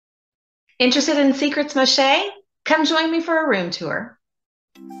Interested in Secrets Moxche? Come join me for a room tour.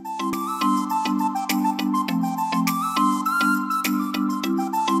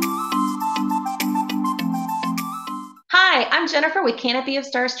 Hi, I'm Jennifer with Canopy of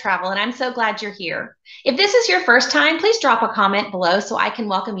Stars Travel, and I'm so glad you're here. If this is your first time, please drop a comment below so I can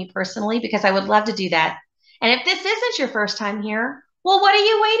welcome you personally because I would love to do that. And if this isn't your first time here, well, what are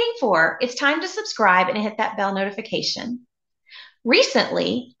you waiting for? It's time to subscribe and hit that bell notification.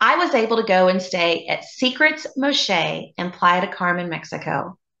 Recently, I was able to go and stay at Secrets Moxche in Playa del Carmen,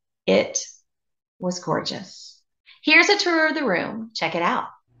 Mexico. It was gorgeous. Here's a tour of the room. Check it out.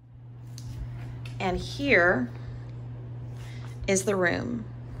 And here is the room.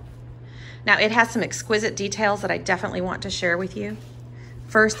 Now it has some exquisite details that I definitely want to share with you.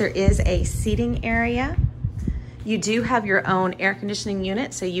 First, there is a seating area. You do have your own air conditioning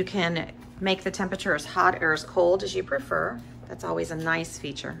unit, so you can make the temperature as hot or as cold as you prefer. That's always a nice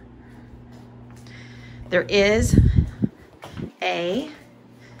feature. There is a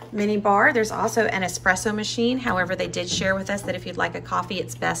mini bar. There's also an espresso machine. However, they did share with us that if you'd like a coffee,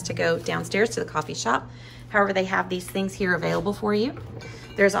 it's best to go downstairs to the coffee shop. However, they have these things here available for you.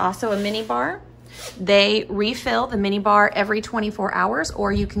 There's also a mini bar. They refill the mini bar every 24 hours,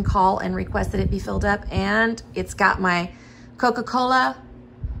 or you can call and request that it be filled up. And it's got my Coca-Cola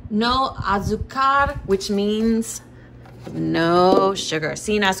no azúcar, which means no sugar,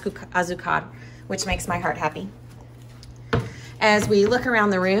 sin azúcar, which makes my heart happy. As we look around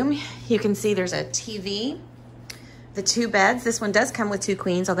the room, you can see there's a TV, the two beds. This one does come with two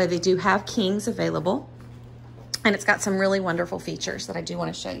queens, although they do have kings available. And it's got some really wonderful features that I do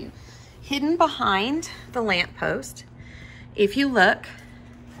want to show you. Hidden behind the lamppost, if you look,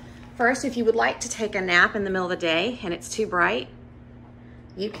 first, if you would like to take a nap in the middle of the day and it's too bright,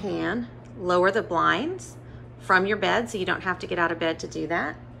 you can lower the blinds from your bed so you don't have to get out of bed to do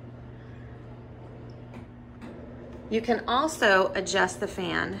that. You can also adjust the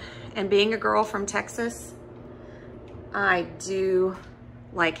fan. And being a girl from Texas, I do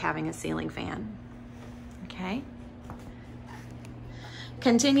like having a ceiling fan. Okay.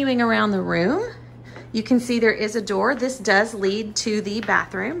 Continuing around the room, you can see there is a door. This does lead to the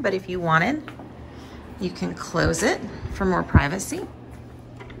bathroom, but if you wanted, you can close it for more privacy.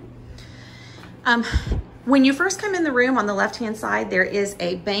 When you first come in the room on the left-hand side, there is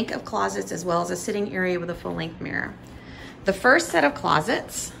a bank of closets as well as a sitting area with a full-length mirror. The first set of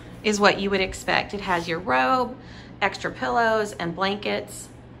closets is what you would expect. It has your robe, extra pillows, and blankets.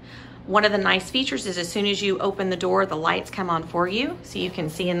 One of the nice features is as soon as you open the door, the lights come on for you, so you can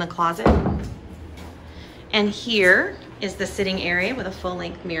see in the closet. And here is the sitting area with a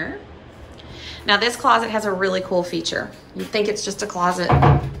full-length mirror. Now this closet has a really cool feature. You'd think it's just a closet.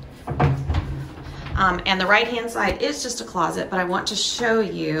 And the right-hand side is just a closet, but I want to show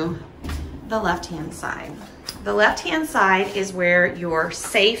you the left-hand side. The left-hand side is where your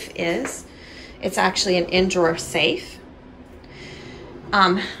safe is. It's actually an in-drawer safe.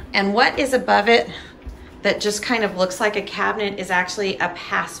 And what is above it that just kind of looks like a cabinet is actually a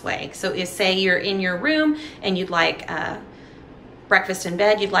passway. So if, say, you're in your room and you'd like breakfast in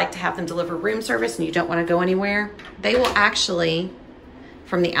bed, you'd like to have them deliver room service and you don't want to go anywhere, they will actually,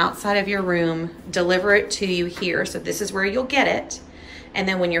 from the outside of your room, deliver it to you here. So this is where you'll get it. And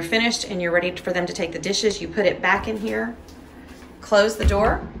then when you're finished and you're ready for them to take the dishes, you put it back in here, close the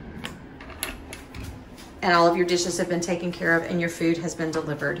door, and all of your dishes have been taken care of and your food has been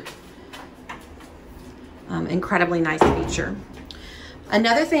delivered. Incredibly nice feature.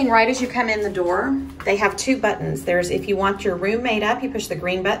 Another thing, right as you come in the door, they have two buttons. There's, if you want your room made up, you push the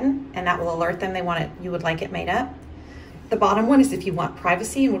green button and that will alert them you would like it made up. The bottom one is if you want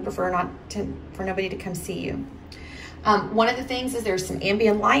privacy and would prefer for nobody to come see you. One of the things is there's some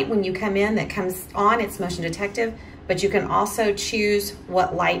ambient light when you come in that comes on. It's motion detective, but you can also choose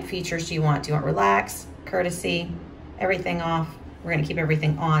what light features do you want. Do you want relax, courtesy, everything off? We're gonna keep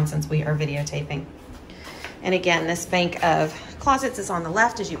everything on since we are videotaping. And again, this bank of closets is on the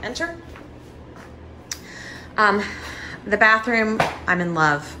left as you enter. The bathroom, I'm in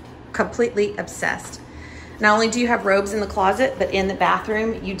love, completely obsessed. Not only do you have robes in the closet, but in the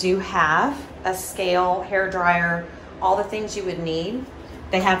bathroom, you do have a scale, hair dryer, all the things you would need.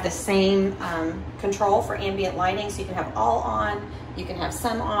 They have the same control for ambient lighting, so you can have all on, you can have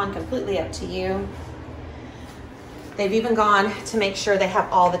some on, completely up to you. They've even gone to make sure they have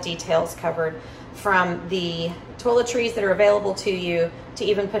all the details covered, from the toiletries that are available to you to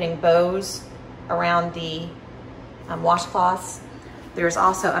even putting bows around the washcloths. There's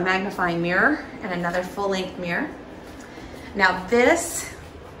also a magnifying mirror and another full-length mirror. Now this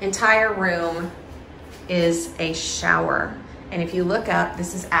entire room is a shower. And if you look up,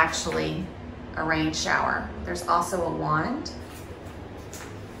 this is actually a rain shower. There's also a wand.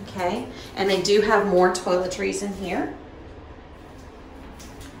 Okay, and they do have more toiletries in here.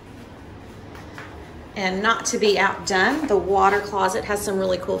 And not to be outdone, the water closet has some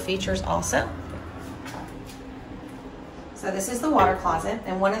really cool features also. So this is the water closet,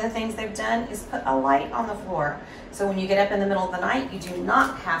 and one of the things they've done is put a light on the floor. So when you get up in the middle of the night, you do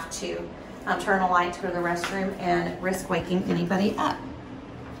not have to turn a light to go to the restroom and risk waking anybody up.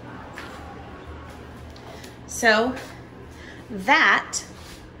 So that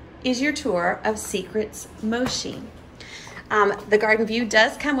is your tour of Secrets Moxche. The garden view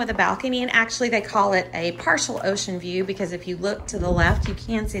does come with a balcony, and actually they call it a partial ocean view because if you look to the left, you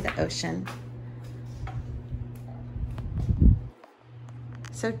can see the ocean.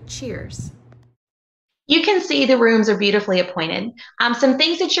 So cheers. You can see the rooms are beautifully appointed. Some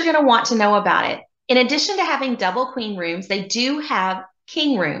things that you're going to want to know about it. In addition to having double queen rooms, they do have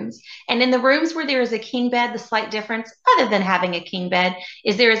king rooms. And in the rooms where there is a king bed, the slight difference, other than having a king bed,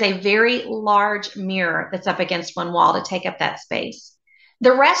 is there is a very large mirror that's up against one wall to take up that space.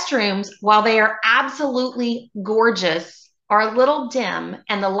 The restrooms, while they are absolutely gorgeous, are a little dim,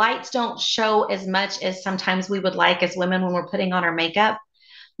 and the lights don't show as much as sometimes we would like as women when we're putting on our makeup.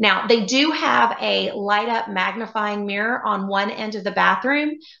 Now, they do have a light up magnifying mirror on one end of the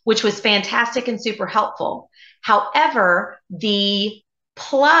bathroom, which was fantastic and super helpful. However, the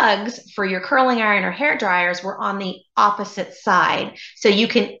plugs for your curling iron or hair dryers were on the opposite side. So you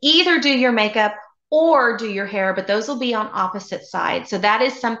can either do your makeup or do your hair, but those will be on opposite sides. So that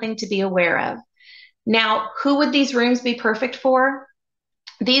is something to be aware of. Now, who would these rooms be perfect for?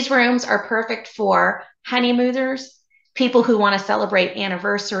 These rooms are perfect for honeymooners, people who want to celebrate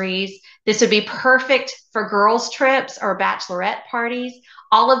anniversaries. This would be perfect for girls' trips or bachelorette parties.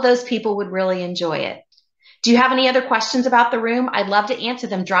 All of those people would really enjoy it. Do you have any other questions about the room? I'd love to answer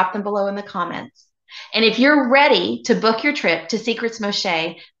them. Drop them below in the comments. And if you're ready to book your trip to Secrets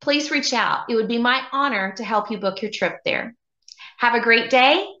Moxche, please reach out. It would be my honor to help you book your trip there. Have a great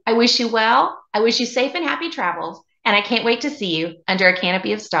day. I wish you well. I wish you safe and happy travels. And I can't wait to see you under a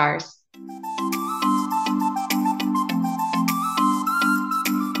canopy of stars.